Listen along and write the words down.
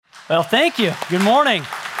Well, thank you. Good morning.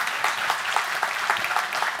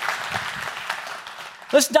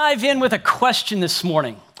 Let's dive in with a question this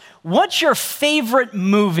morning. What's your favorite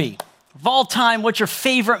movie of all time? What's your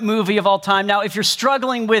favorite movie of all time? Now, if you're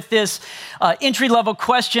struggling with this entry-level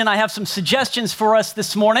question, I have some suggestions for us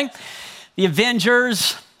this morning. The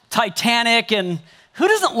Avengers, Titanic, and who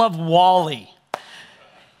doesn't love WALL-E?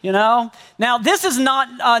 You know? Now, this is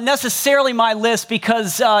not necessarily my list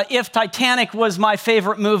because if Titanic was my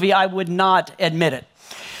favorite movie, I would not admit it.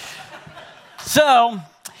 So,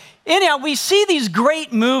 anyhow, we see these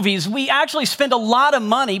great movies. We actually spend a lot of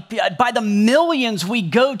money. By the millions, we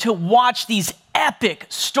go to watch these epic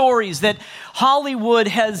stories that Hollywood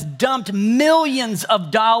has dumped millions of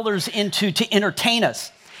dollars into to entertain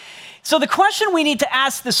us. So the question we need to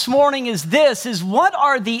ask this morning is this, is what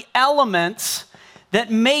are the elements that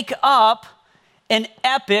make up an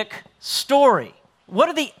epic story? What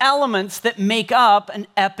are the elements that make up an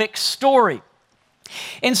epic story?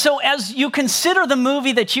 And so as you consider the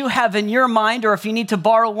movie that you have in your mind, or if you need to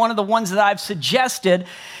borrow one of the ones that I've suggested,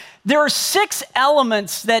 there are 6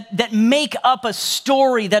 elements that make up a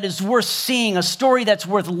story that is worth seeing, a story that's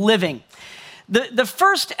worth living. The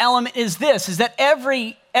first element is this, is that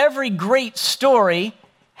every great story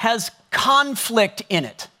has conflict in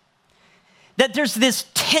it. That there's this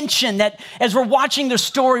tension that as we're watching the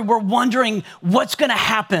story, we're wondering what's going to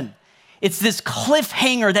happen. It's this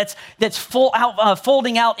cliffhanger that's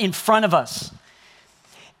folding out in front of us.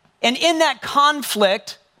 And in that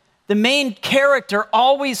conflict, the main character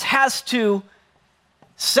always has to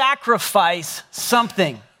sacrifice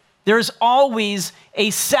something. There's always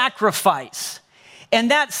a sacrifice.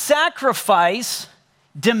 And that sacrifice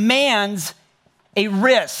demands a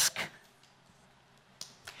risk.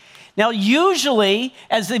 Now, usually,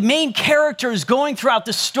 as the main character is going throughout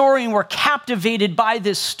the story and we're captivated by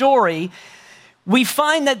this story, we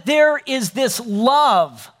find that there is this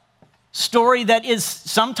love story that is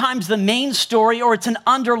sometimes the main story, or it's an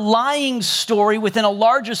underlying story within a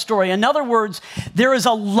larger story. In other words, there is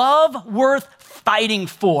a love worth fighting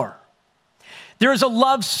for. There is a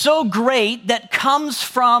love so great that comes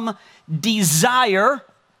from desire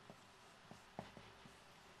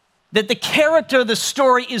that the character of the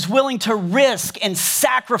story is willing to risk and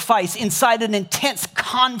sacrifice inside an intense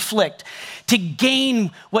conflict to gain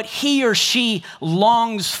what he or she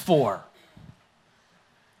longs for.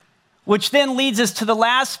 Which then leads us to the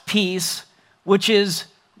last piece, which is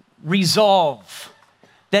resolve.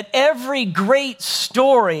 That every great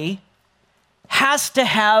story has to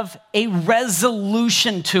have a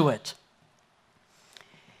resolution to it.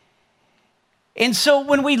 And so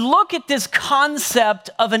when we look at this concept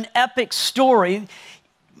of an epic story,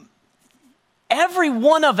 every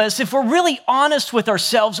one of us, if we're really honest with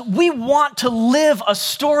ourselves, we want to live a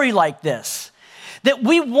story like this. That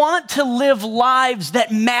we want to live lives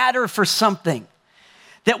that matter for something.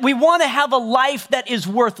 That we want to have a life that is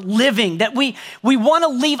worth living. That we want to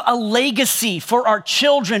leave a legacy for our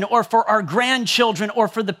children or for our grandchildren or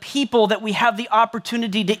for the people that we have the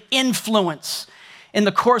opportunity to influence in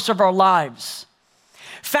the course of our lives.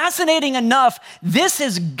 Fascinating enough, this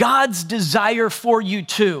is God's desire for you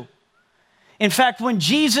too. In fact, when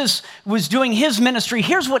Jesus was doing his ministry,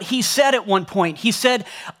 here's what he said at one point. He said,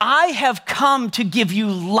 I have come to give you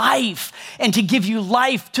life and to give you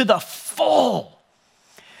life to the full.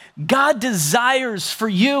 God desires for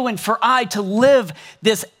you and for I to live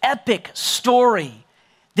this epic story,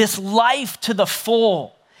 this life to the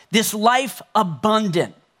full, this life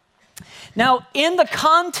abundant. Now, in the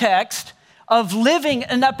context of living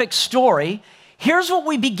an epic story, here's what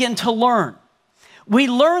we begin to learn. We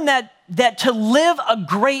learn that to live a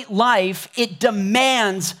great life, it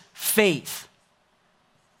demands faith.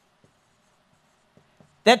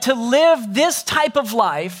 That to live this type of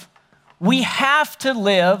life, we have to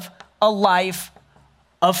live a life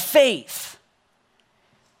of faith.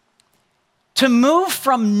 To move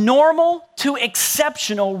from normal to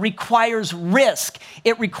exceptional requires risk.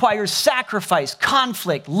 It requires sacrifice,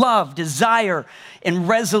 conflict, love, desire, and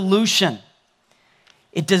resolution.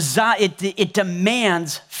 It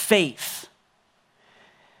demands faith.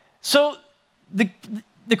 So the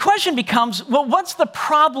question becomes, well, what's the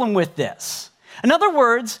problem with this? In other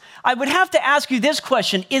words, I would have to ask you this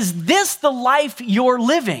question, is this the life you're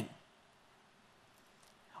living?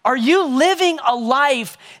 Are you living a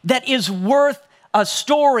life that is worth a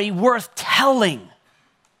story worth telling?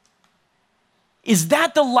 Is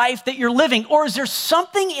that the life that you're living? Or is there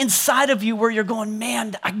something inside of you where you're going,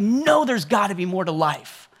 man, I know there's got to be more to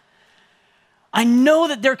life. I know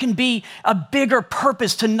that there can be a bigger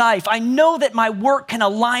purpose to life. I know that my work can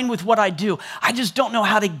align with what I do. I just don't know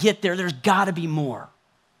how to get there. There's got to be more.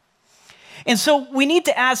 And so we need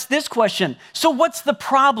to ask this question. So what's the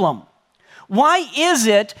problem? Why is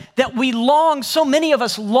it that so many of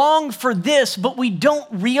us long for this, but we don't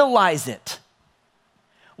realize it?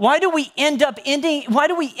 Why do we end up in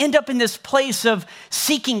this place of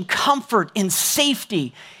seeking comfort and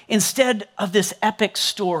safety instead of this epic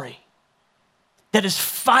story that is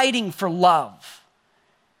fighting for love,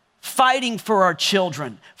 fighting for our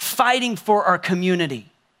children, fighting for our community,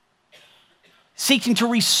 seeking to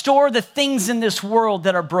restore the things in this world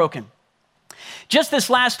that are broken? Just this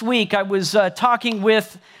last week, I was talking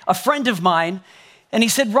with a friend of mine, and he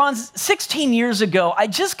said, Ron, 16 years ago, I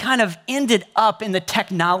just kind of ended up in the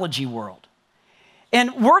technology world.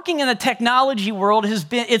 And working in the technology world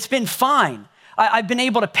it's been fine. I've been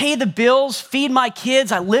able to pay the bills, feed my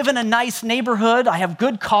kids. I live in a nice neighborhood. I have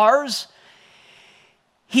good cars.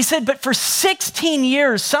 He said, but for 16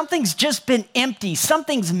 years, something's just been empty.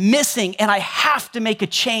 Something's missing, and I have to make a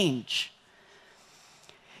change.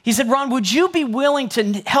 He said, Ron, would you be willing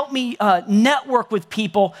to help me network with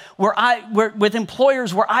people with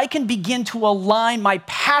employers where I can begin to align my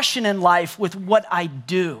passion in life with what I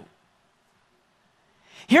do?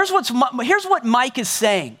 Here's what Mike is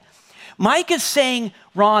saying. Mike is saying,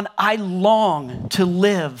 Ron, I long to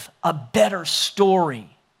live a better story.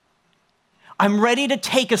 I'm ready to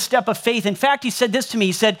take a step of faith. In fact, he said this to me.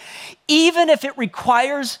 He said, even if it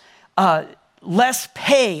requires less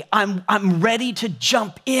pay, I'm ready to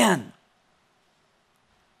jump in.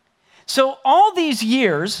 So all these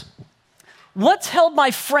years, what's held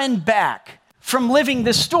my friend back from living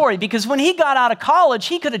this story? Because when he got out of college,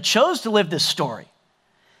 he could have chose to live this story.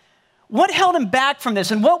 What held him back from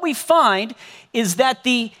this? And what we find is that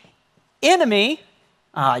the enemy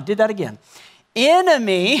of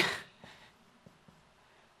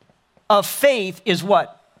faith is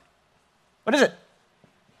what? What is it?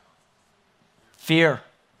 Fear.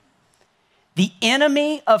 The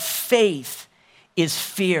enemy of faith is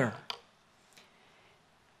fear.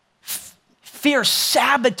 Fear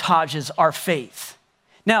sabotages our faith.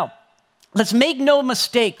 Now, let's make no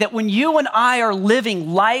mistake that when you and I are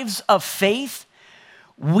living lives of faith,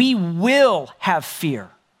 we will have fear.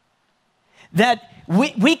 That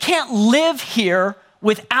we can't live here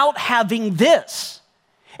without having this.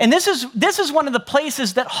 And this is one of the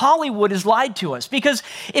places that Hollywood has lied to us. Because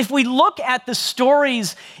if we look at the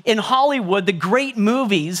stories in Hollywood, the great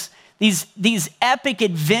movies, these epic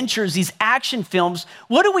adventures, these action films,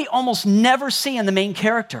 what do we almost never see in the main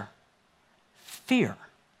character? Fear.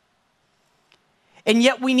 And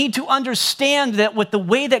yet we need to understand that with the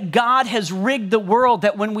way that God has rigged the world,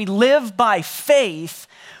 that when we live by faith,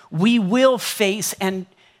 we will face and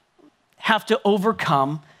have to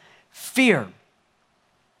overcome fear.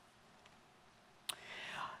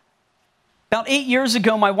 About 8 years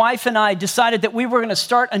ago, my wife and I decided that we were going to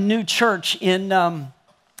start a new church in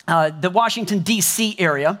the Washington, D.C.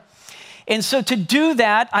 area. And so to do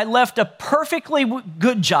that, I left a perfectly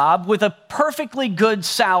good job with a perfectly good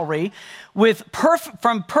salary,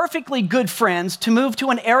 from perfectly good friends, to move to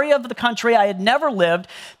an area of the country I had never lived,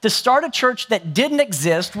 to start a church that didn't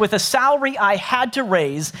exist with a salary I had to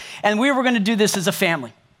raise, and we were going to do this as a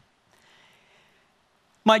family.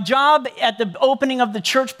 My job at the opening of the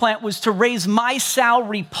church plant was to raise my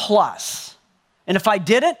salary plus. And if I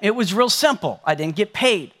didn't, it was real simple. I didn't get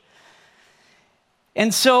paid.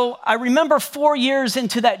 And so I remember 4 years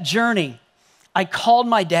into that journey, I called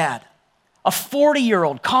my dad, a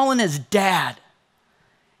 40-year-old calling his dad.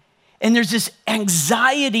 And there's this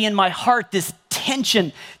anxiety in my heart, this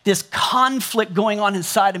tension, this conflict going on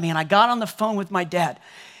inside of me. And I got on the phone with my dad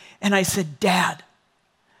and I said, Dad,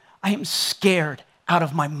 I am scared out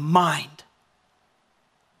of my mind.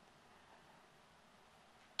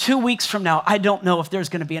 2 weeks from now, I don't know if there's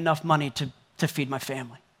going to be enough money to feed my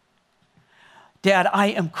family. Dad, I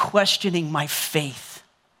am questioning my faith.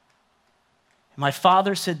 And my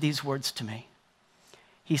father said these words to me.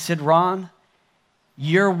 He said, Ron,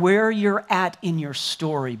 you're where you're at in your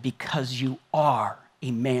story because you are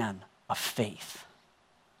a man of faith.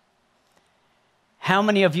 How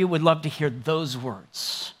many of you would love to hear those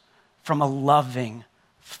words from a loving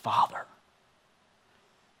father?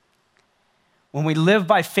 When we live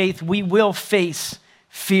by faith, we will face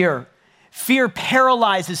fear. Fear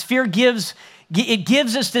paralyzes. Fear gives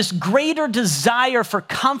us this greater desire for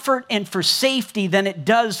comfort and for safety than it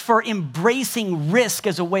does for embracing risk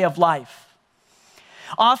as a way of life.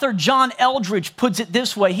 Author John Eldredge puts it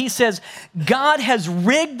this way. He says, God has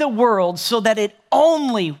rigged the world so that it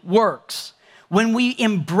only works when we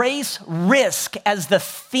embrace risk as the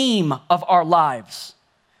theme of our lives,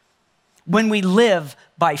 when we live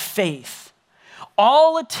by faith.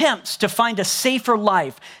 all attempts to find a safer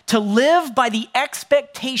life, to live by the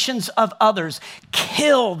expectations of others,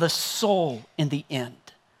 kill the soul in the end.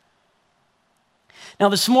 Now,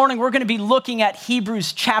 this morning, we're going to be looking at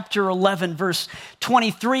Hebrews chapter 11, verse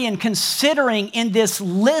 23, and considering in this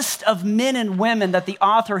list of men and women that the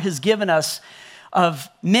author has given us, of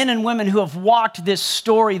men and women who have walked this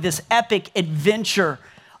story, this epic adventure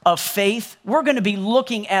of faith, we're going to be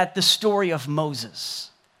looking at the story of Moses.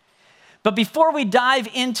 But before we dive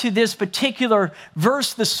into this particular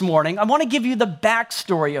verse this morning, I want to give you the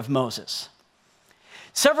backstory of Moses.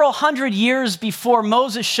 Several hundred years before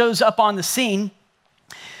Moses shows up on the scene,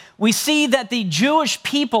 we see that the Jewish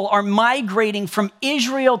people are migrating from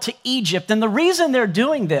Israel to Egypt. And the reason they're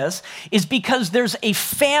doing this is because there's a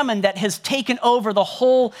famine that has taken over the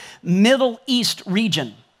whole Middle East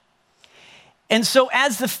region. And so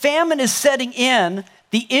as the famine is setting in,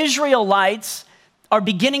 the Israelites are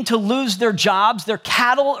beginning to lose their jobs. Their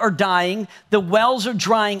cattle are dying. The wells are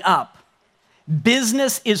drying up.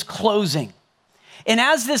 Business is closing. And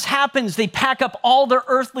as this happens, they pack up all their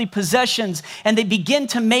earthly possessions and they begin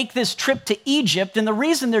to make this trip to Egypt. And the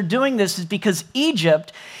reason they're doing this is because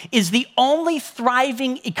Egypt is the only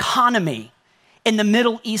thriving economy in the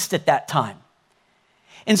Middle East at that time.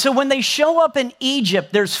 And so when they show up in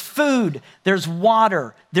Egypt, there's food, there's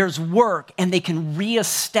water, there's work, and they can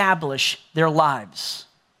reestablish their lives.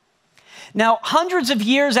 Now, hundreds of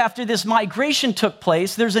years after this migration took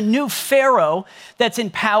place, there's a new Pharaoh that's in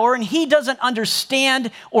power, and he doesn't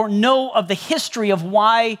understand or know of the history of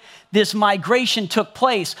why this migration took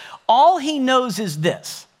place. All he knows is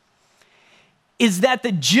this, is that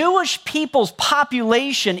the Jewish people's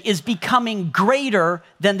population is becoming greater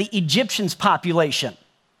than the Egyptians' population.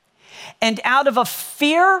 And out of a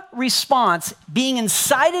fear response, being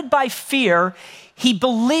incited by fear, he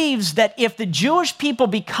believes that if the Jewish people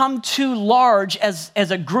become too large as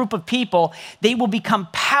a group of people, they will become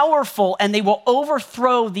powerful and they will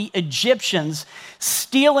overthrow the Egyptians,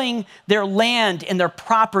 stealing their land and their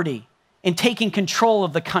property and taking control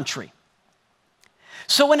of the country.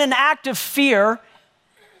 So in an act of fear,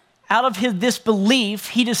 out of this belief,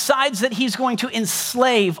 he decides that he's going to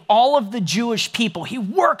enslave all of the Jewish people. He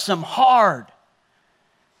works them hard.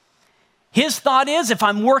 His thought is, if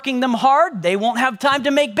I'm working them hard, they won't have time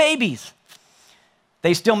to make babies.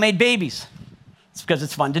 They still made babies. It's because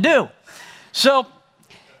it's fun to do. So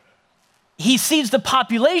he sees the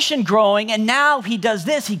population growing, and now he does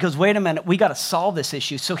this. He goes, wait a minute, we got to solve this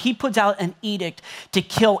issue. So he puts out an edict to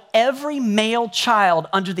kill every male child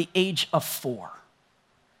under the age of 4.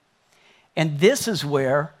 And this is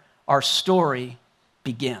where our story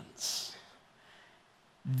begins.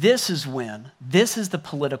 This is the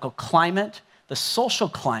political climate, the social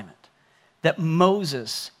climate that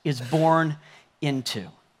Moses is born into.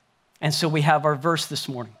 And so we have our verse this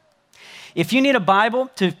morning. If you need a Bible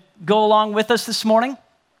to go along with us this morning,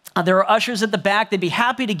 there are ushers at the back. They'd be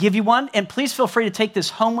happy to give you one. And please feel free to take this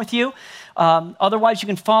home with you. Otherwise, you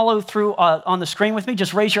can follow through on the screen with me.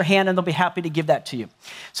 Just raise your hand and they'll be happy to give that to you.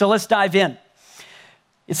 So let's dive in.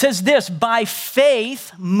 It says this, by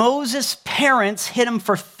faith, Moses' parents hid him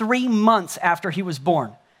for 3 months after he was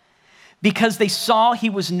born because they saw he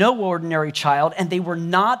was no ordinary child and they were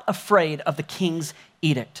not afraid of the king's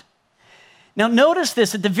edict. Now notice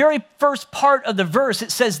this, at the very first part of the verse,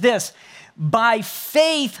 it says this, by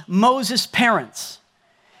faith, Moses' parents.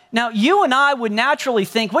 Now you and I would naturally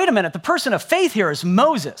think, wait a minute, the person of faith here is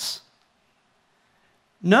Moses.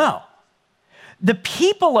 No. The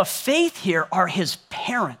people of faith here are his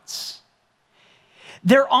parents.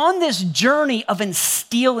 They're on this journey of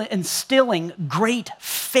instilling great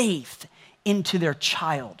faith into their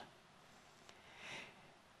child.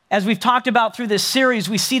 As we've talked about through this series,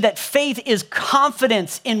 we see that faith is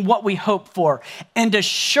confidence in what we hope for and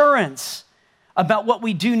assurance about what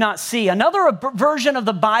we do not see. Another version of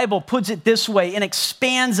the Bible puts it this way and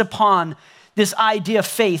expands upon this idea of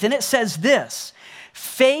faith. And it says this,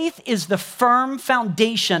 faith is the firm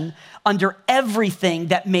foundation under everything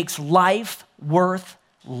that makes life worth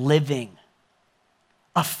living.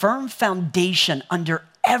 A firm foundation under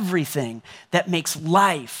everything that makes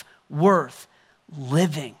life worth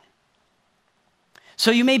living. So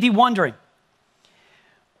you may be wondering,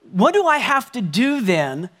 what do I have to do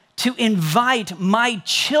then to invite my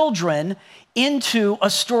children into a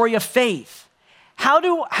story of faith? How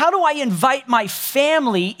do I invite my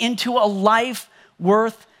family into a life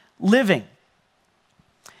worth living?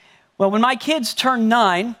 Well, when my kids turn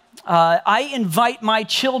 9, I invite my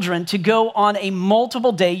children to go on a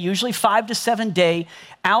multiple day, usually 5 to 7 day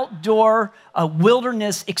outdoor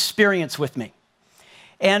wilderness experience with me.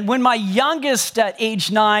 And when my youngest at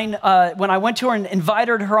age 9, when I went to her and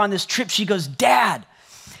invited her on this trip, she goes, "Dad,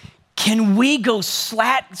 can we go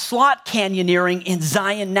slot canyoneering in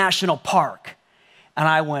Zion National Park?" And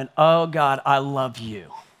I went, "Oh God, I love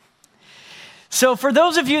you." So for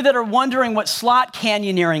those of you that are wondering what slot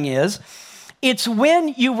canyoneering is, it's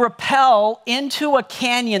when you rappel into a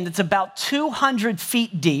canyon that's about 200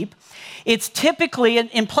 feet deep. It's typically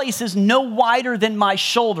in places no wider than my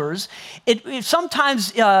shoulders.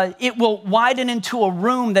 Sometimes it will widen into a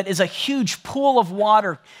room that is a huge pool of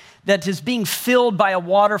water that is being filled by a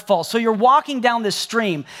waterfall. So you're walking down this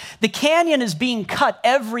stream. The canyon is being cut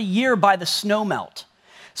every year by the snowmelt.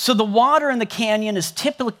 So the water in the canyon is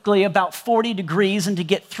typically about 40 degrees, and to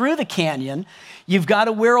get through the canyon, you've got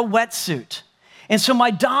to wear a wetsuit. And so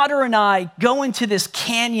my daughter and I go into this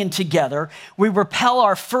canyon together. We rappel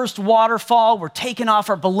our first waterfall. We're taking off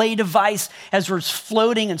our belay device as we're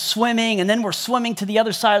floating and swimming. And then we're swimming to the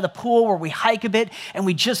other side of the pool where we hike a bit. And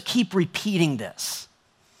we just keep repeating this.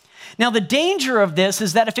 Now, the danger of this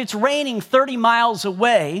is that if it's raining 30 miles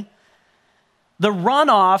away, the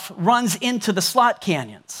runoff runs into the slot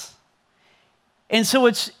canyons. And so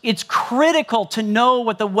it's critical to know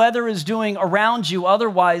what the weather is doing around you.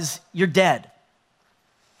 Otherwise, you're dead.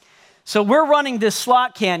 So we're running this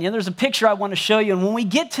slot canyon. There's a picture I want to show you. And when we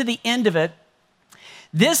get to the end of it,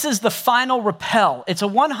 this is the final rappel. It's a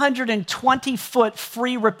 120-foot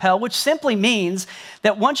free rappel, which simply means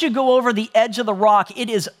that once you go over the edge of the rock, it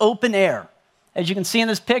is open air. As you can see in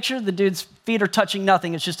this picture, the dude's feet are touching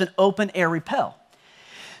nothing. It's just an open air rappel.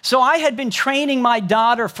 So I had been training my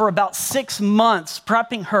daughter for about 6 months,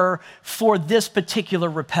 prepping her for this particular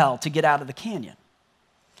rappel to get out of the canyon.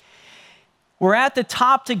 We're at the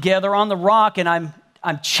top together on the rock, and I'm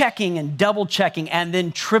checking and double checking and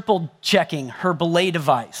then triple checking her belay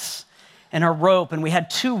device and her rope. And we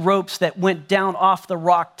had 2 ropes that went down off the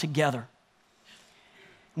rock together.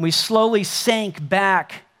 And we slowly sank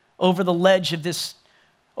back over the ledge of this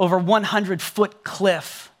over 100-foot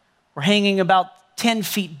cliff. We're hanging about 10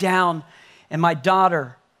 feet down, and my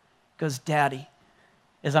daughter goes, "Daddy,"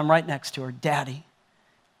 as I'm right next to her, "Daddy,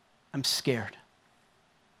 I'm scared.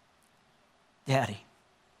 Daddy,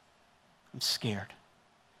 I'm scared.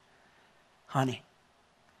 Honey,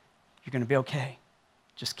 you're going to be okay.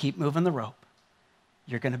 Just keep moving the rope.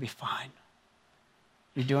 You're going to be fine.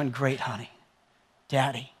 You're doing great, honey.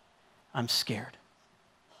 Daddy, I'm scared."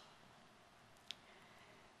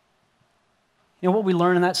 You know what we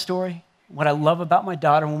learn in that story? What I love about my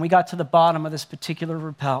daughter, when we got to the bottom of this particular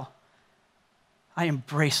rappel, I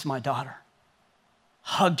embraced my daughter,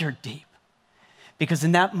 hugged her deep, because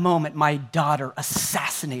in that moment, my daughter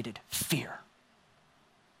assassinated fear.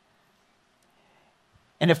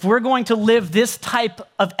 And if we're going to live this type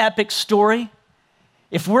of epic story,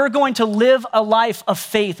 if we're going to live a life of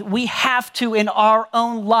faith, we have to, in our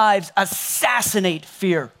own lives, assassinate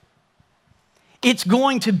fear. It's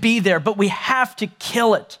going to be there, but we have to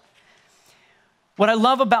kill it. What I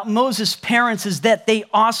love about Moses' parents is that they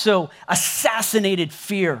also assassinated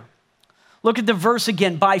fear. Look at the verse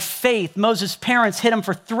again. By faith, Moses' parents hid him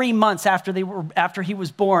for 3 months after he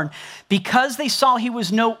was born, because they saw he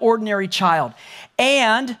was no ordinary child.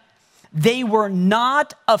 And they were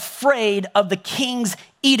not afraid of the king's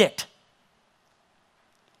edict.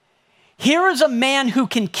 Here is a man who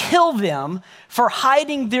can kill them for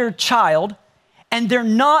hiding their child, and they're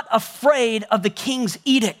not afraid of the king's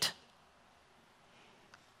edict.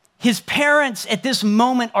 His parents at this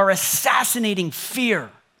moment are assassinating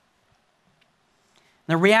fear.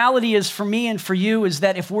 The reality is, for me and for you, is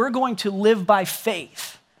that if we're going to live by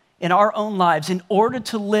faith in our own lives, in order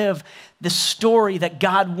to live the story that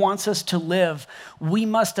God wants us to live, we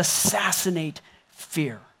must assassinate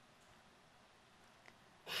fear.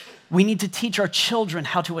 We need to teach our children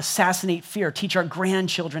how to assassinate fear, teach our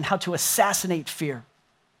grandchildren how to assassinate fear.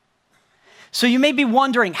 So you may be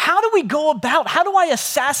wondering, how do I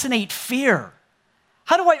assassinate fear?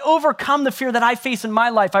 How do I overcome the fear that I face in my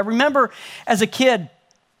life? I remember as a kid,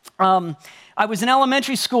 I was in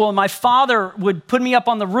elementary school, and my father would put me up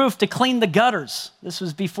on the roof to clean the gutters. This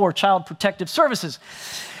was before Child Protective Services.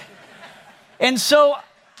 And so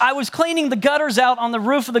I was cleaning the gutters out on the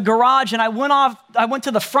roof of the garage, and I went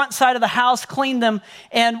to the front side of the house, cleaned them,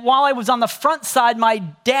 and while I was on the front side, my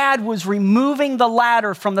dad was removing the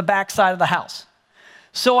ladder from the back side of the house.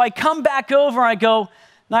 So I come back over, and I go,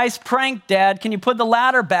 "Nice prank, Dad. Can you put the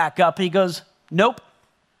ladder back up?" He goes, "Nope.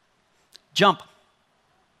 Jump."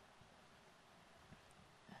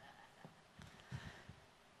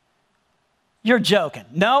 "You're joking."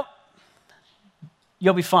 "Nope.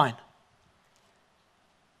 You'll be fine.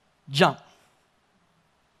 Jump."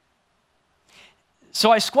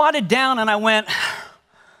 So I squatted down and I went,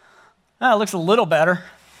 oh, it looks a little better.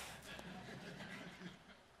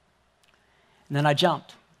 And then I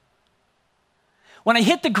jumped. When I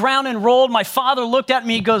hit the ground and rolled, my father looked at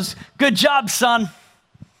me, he goes, good job, son.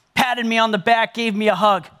 Patted me on the back, gave me a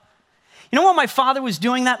hug. You know what my father was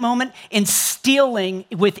doing that moment? Instilling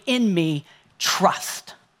within me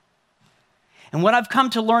trust. And what I've come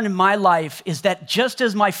to learn in my life is that just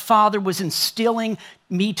as my father was instilling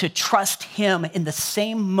me to trust him, in the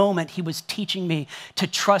same moment he was teaching me to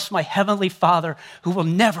trust my heavenly Father who will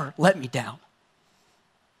never let me down.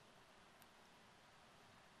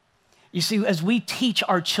 You see, as we teach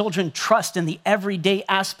our children trust in the everyday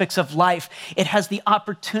aspects of life, it has the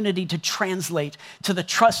opportunity to translate to the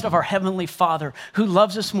trust of our Heavenly Father, who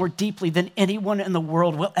loves us more deeply than anyone in the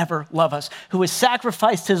world will ever love us, who has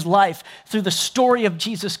sacrificed his life through the story of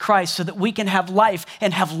Jesus Christ so that we can have life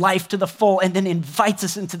and have life to the full, and then invites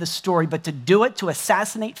us into the story. But to do it, to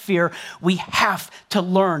assassinate fear, we have to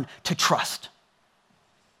learn to trust.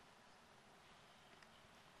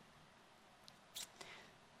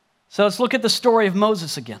 So let's look at the story of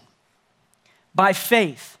Moses again. By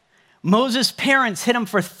faith, Moses' parents hid him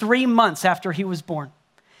for 3 months after he was born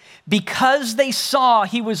because they saw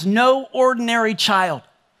he was no ordinary child.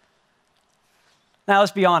 Now,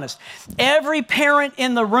 let's be honest. Every parent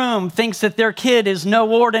in the room thinks that their kid is no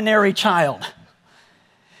ordinary child.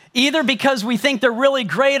 Either because we think they're really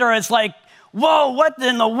great, or it's like, whoa, what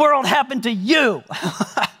in the world happened to you?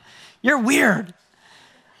 You're weird.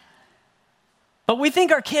 But we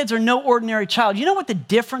think our kids are no ordinary child. You know what the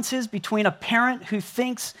difference is between a parent who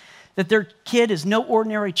thinks that their kid is no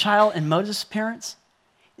ordinary child and Moses' parents?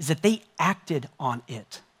 Is that they acted on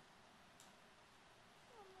it.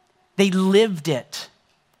 They lived it.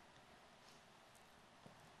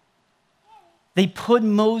 They put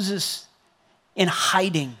Moses in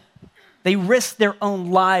hiding. They risked their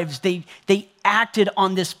own lives. They acted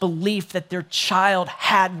on this belief that their child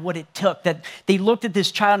had what it took, that they looked at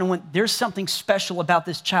this child and went, there's something special about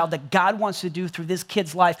this child that God wants to do through this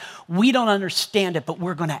kid's life. We don't understand it, but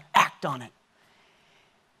we're going to act on it.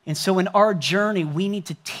 And so in our journey, we need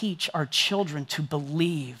to teach our children to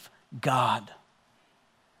believe God.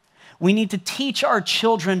 We need to teach our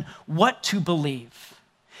children what to believe,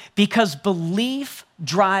 because belief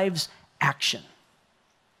drives action.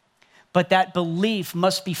 But that belief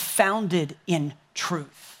must be founded in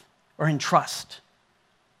truth or in trust.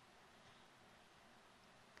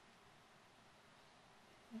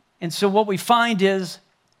 And so what we find is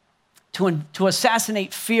to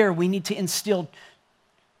assassinate fear, we need to instill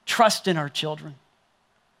trust in our children.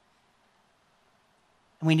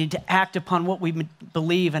 And we need to act upon what we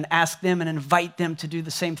believe and ask them and invite them to do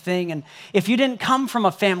the same thing. And if you didn't come from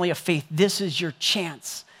a family of faith, this is your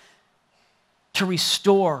chance to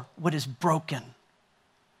restore what is broken,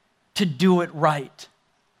 to do it right.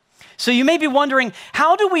 So you may be wondering,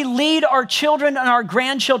 how do we lead our children and our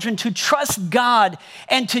grandchildren to trust God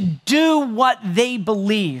and to do what they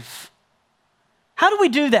believe? How do we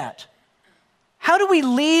do that? How do we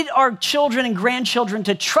lead our children and grandchildren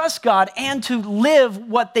to trust God and to live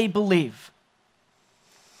what they believe?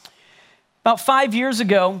 About 5 years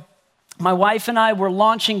ago, my wife and I were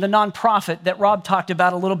launching the nonprofit that Rob talked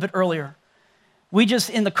about a little bit earlier. We just,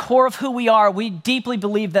 in the core of who we are, we deeply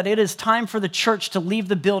believe that it is time for the church to leave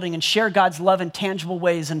the building and share God's love in tangible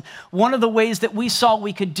ways. And one of the ways that we saw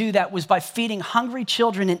we could do that was by feeding hungry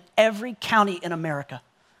children in every county in America.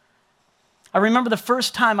 I remember the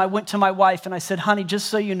first time I went to my wife and I said, honey, just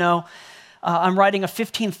so you know, I'm writing a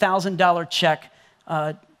 $15,000 check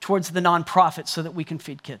towards the nonprofit so that we can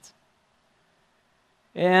feed kids.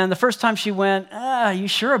 And the first time she went, are you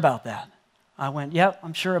sure about that? I went, yep,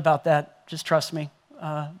 I'm sure about that. Just trust me,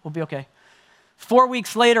 we'll be okay. 4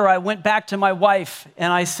 weeks later, I went back to my wife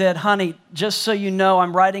and I said, honey, just so you know,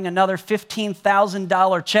 I'm writing another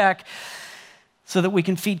 $15,000 check so that we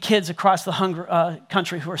can feed kids across the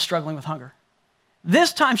country who are struggling with hunger.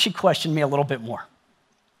 This time she questioned me a little bit more.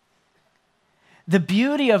 The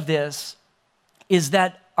beauty of this is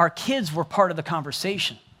that our kids were part of the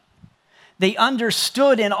conversation. They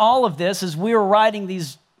understood in all of this as we were writing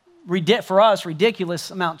these, for us,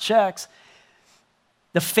 ridiculous amount checks,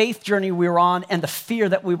 the faith journey we were on and the fear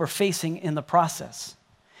that we were facing in the process.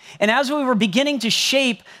 And as we were beginning to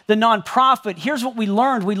shape the nonprofit, here's what we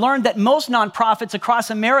learned. We learned that most nonprofits across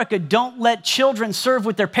America don't let children serve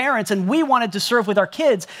with their parents, and we wanted to serve with our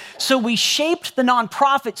kids. So we shaped the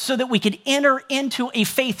nonprofit so that we could enter into a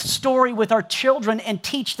faith story with our children and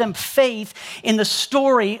teach them faith in the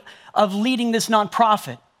story of leading this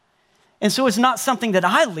nonprofit. And so it's not something that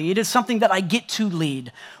I lead, it's something that I get to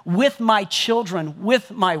lead with my children,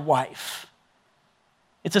 with my wife.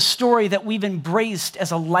 It's a story that we've embraced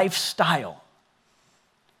as a lifestyle.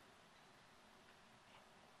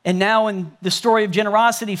 And now in the story of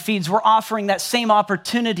Generosity Feeds, we're offering that same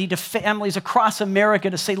opportunity to families across America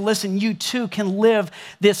to say, listen, you too can live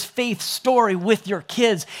this faith story with your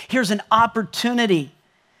kids. Here's an opportunity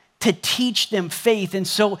to teach them faith. And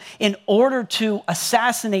so in order to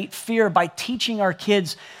assassinate fear by teaching our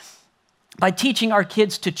kids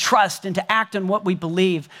to trust and to act on what we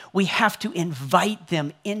believe, we have to invite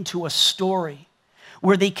them into a story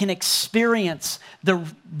where they can experience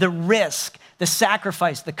the risk, the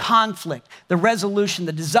sacrifice, the conflict, the resolution,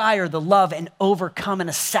 the desire, the love, and overcome and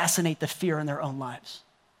assassinate the fear in their own lives.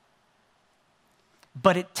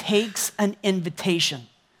 But it takes an invitation.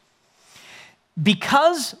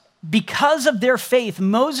 Because of their faith,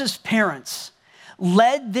 Moses' parents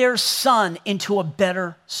led their son into a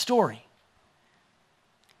better story.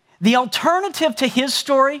 The alternative to his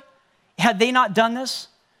story, had they not done this,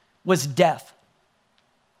 was death.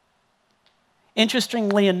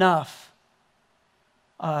 Interestingly enough,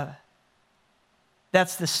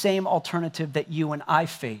 that's the same alternative that you and I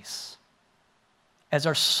face as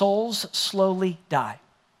our souls slowly die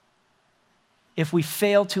if we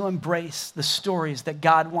fail to embrace the stories that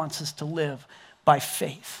God wants us to live by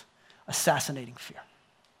faith, assassinating fear.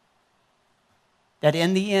 That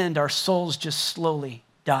in the end, our souls just slowly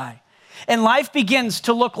die. And life begins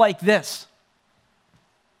to look like this.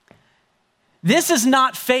 This is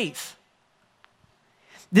not faith.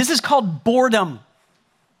 This is called boredom.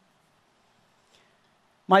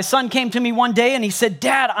 My son came to me one day and he said,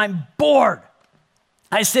 Dad, I'm bored.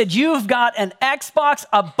 I said, you've got an Xbox,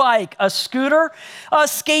 a bike, a scooter, a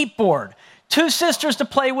skateboard, 2 sisters to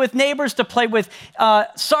play with, neighbors to play with.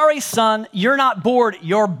 Sorry, son, you're not bored,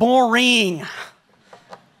 you're boring.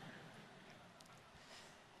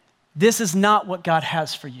 This is not what God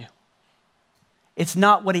has for you. It's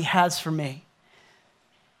not what he has for me.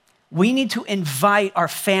 We need to invite our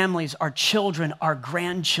families, our children, our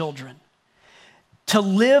grandchildren to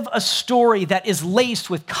live a story that is laced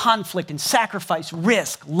with conflict and sacrifice,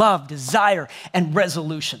 risk, love, desire, and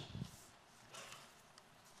resolution.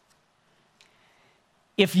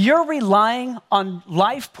 If you're relying on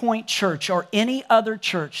Life Point Church or any other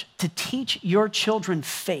church to teach your children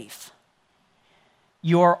faith,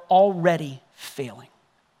 you're already failing.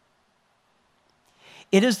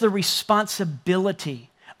 It is the responsibility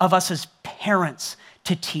of us as parents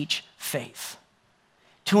to teach faith,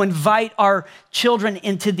 to invite our children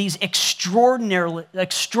into these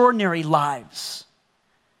extraordinary lives,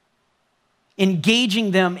 engaging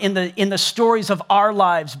them in the stories of our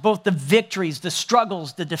lives, both the victories, the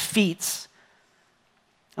struggles, the defeats.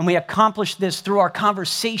 And we accomplish this through our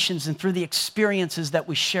conversations and through the experiences that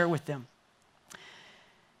we share with them.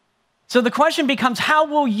 So the question becomes, how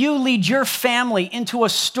will you lead your family into a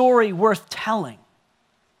story worth telling?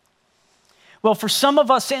 Well, for some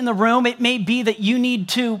of us in the room, it may be that you need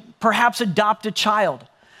to perhaps adopt a child.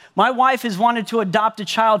 My wife has wanted to adopt a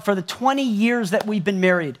child for the 20 years that we've been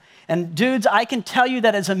married. And dudes, I can tell you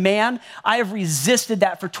that as a man, I have resisted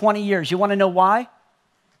that for 20 years. You want to know why?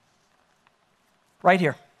 Right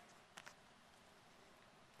here.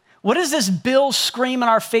 What does this bill scream in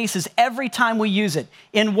our faces every time we use it?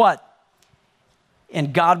 In what?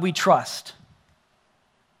 In God we trust.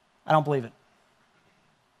 I don't believe it.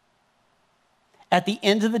 At the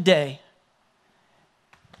end of the day,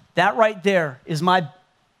 that right there is my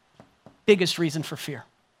biggest reason for fear.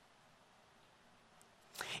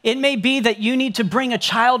 It may be that you need to bring a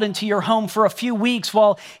child into your home for a few weeks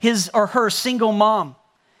while his or her single mom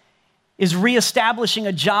is reestablishing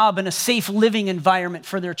a job and a safe living environment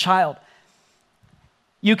for their child.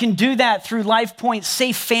 You can do that through Life Point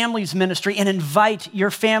Safe Families Ministry and invite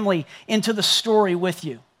your family into the story with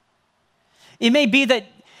you. It may be that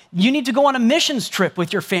you need to go on a missions trip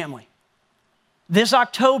with your family. This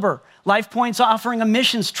October, Life Point's offering a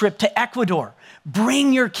missions trip to Ecuador.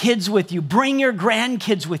 Bring your kids with you. Bring your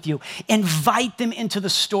grandkids with you. Invite them into the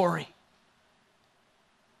story.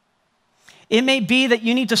 It may be that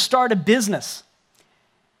you need to start a business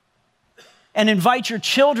and invite your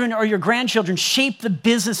children or your grandchildren, shape the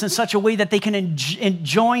business in such a way that they can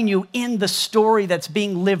join you in the story that's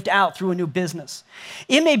being lived out through a new business.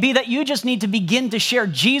 It may be that you just need to begin to share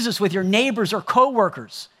Jesus with your neighbors or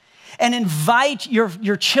coworkers and invite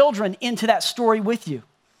your children into that story with you.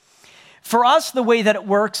 For us, the way that it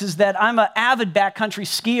works is that I'm an avid backcountry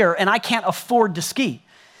skier and I can't afford to ski.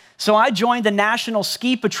 So I joined the National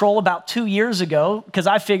Ski Patrol about 2 years ago because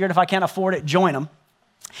I figured if I can't afford it, join them.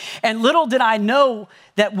 And little did I know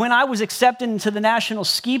that when I was accepted into the National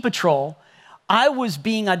Ski Patrol, I was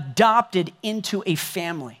being adopted into a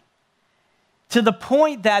family. to the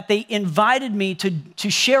point that they invited me to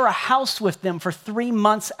share a house with them for 3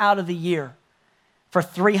 months out of the year for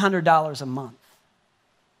 $300 a month.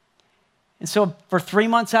 And so for 3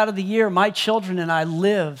 months out of the year, my children and I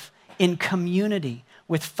live in community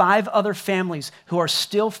with 5 other families who are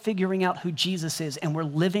still figuring out who Jesus is, and we're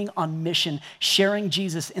living on mission, sharing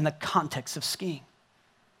Jesus in the context of skiing.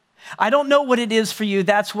 I don't know what it is for you,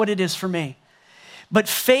 that's what it is for me. But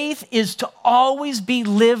faith is to always be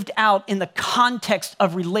lived out in the context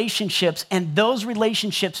of relationships, and those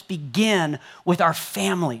relationships begin with our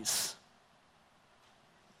families.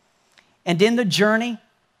 And in the journey,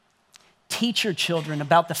 teach your children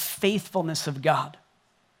about the faithfulness of God,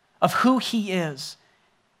 of who He is,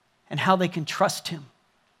 and how they can trust Him.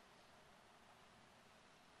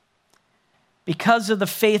 Because of the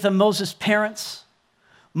faith of Moses' parents,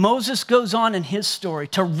 Moses goes on in his story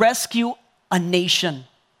to rescue a nation,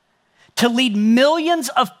 to lead millions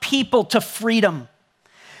of people to freedom,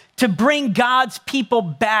 to bring God's people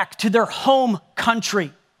back to their home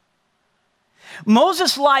country.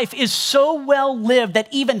 Moses' life is so well lived that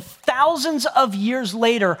even thousands of years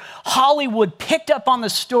later, Hollywood picked up on the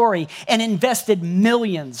story and invested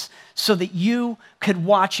millions so that you could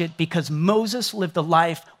watch it, because Moses lived a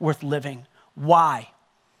life worth living. Why?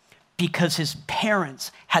 Because his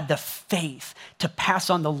parents had the faith to pass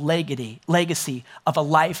on the legacy of a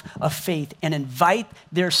life of faith and invite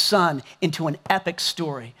their son into an epic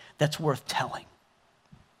story that's worth telling.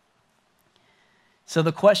 So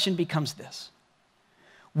the question becomes this: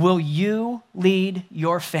 will you lead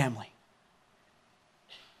your family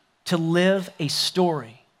to live a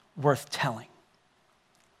story worth telling?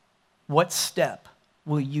 What step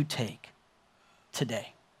will you take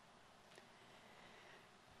today?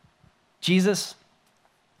 Jesus,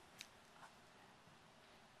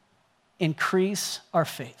 increase our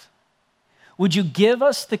faith. Would you give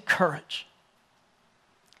us the courage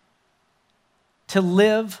to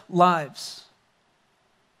live lives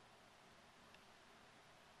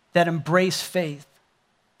that embrace faith,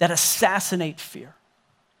 that assassinate fear,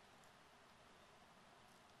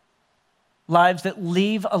 lives that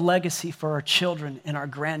leave a legacy for our children and our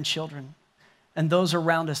grandchildren and those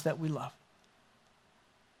around us that we love.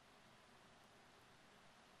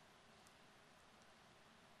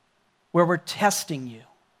 Where we're testing you,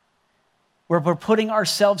 where we're putting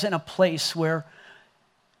ourselves in a place where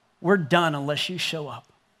we're done unless you show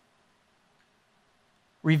up.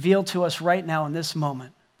 Reveal to us right now in this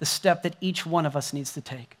moment the step that each one of us needs to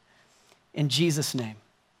take. In Jesus' name,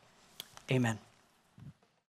 amen.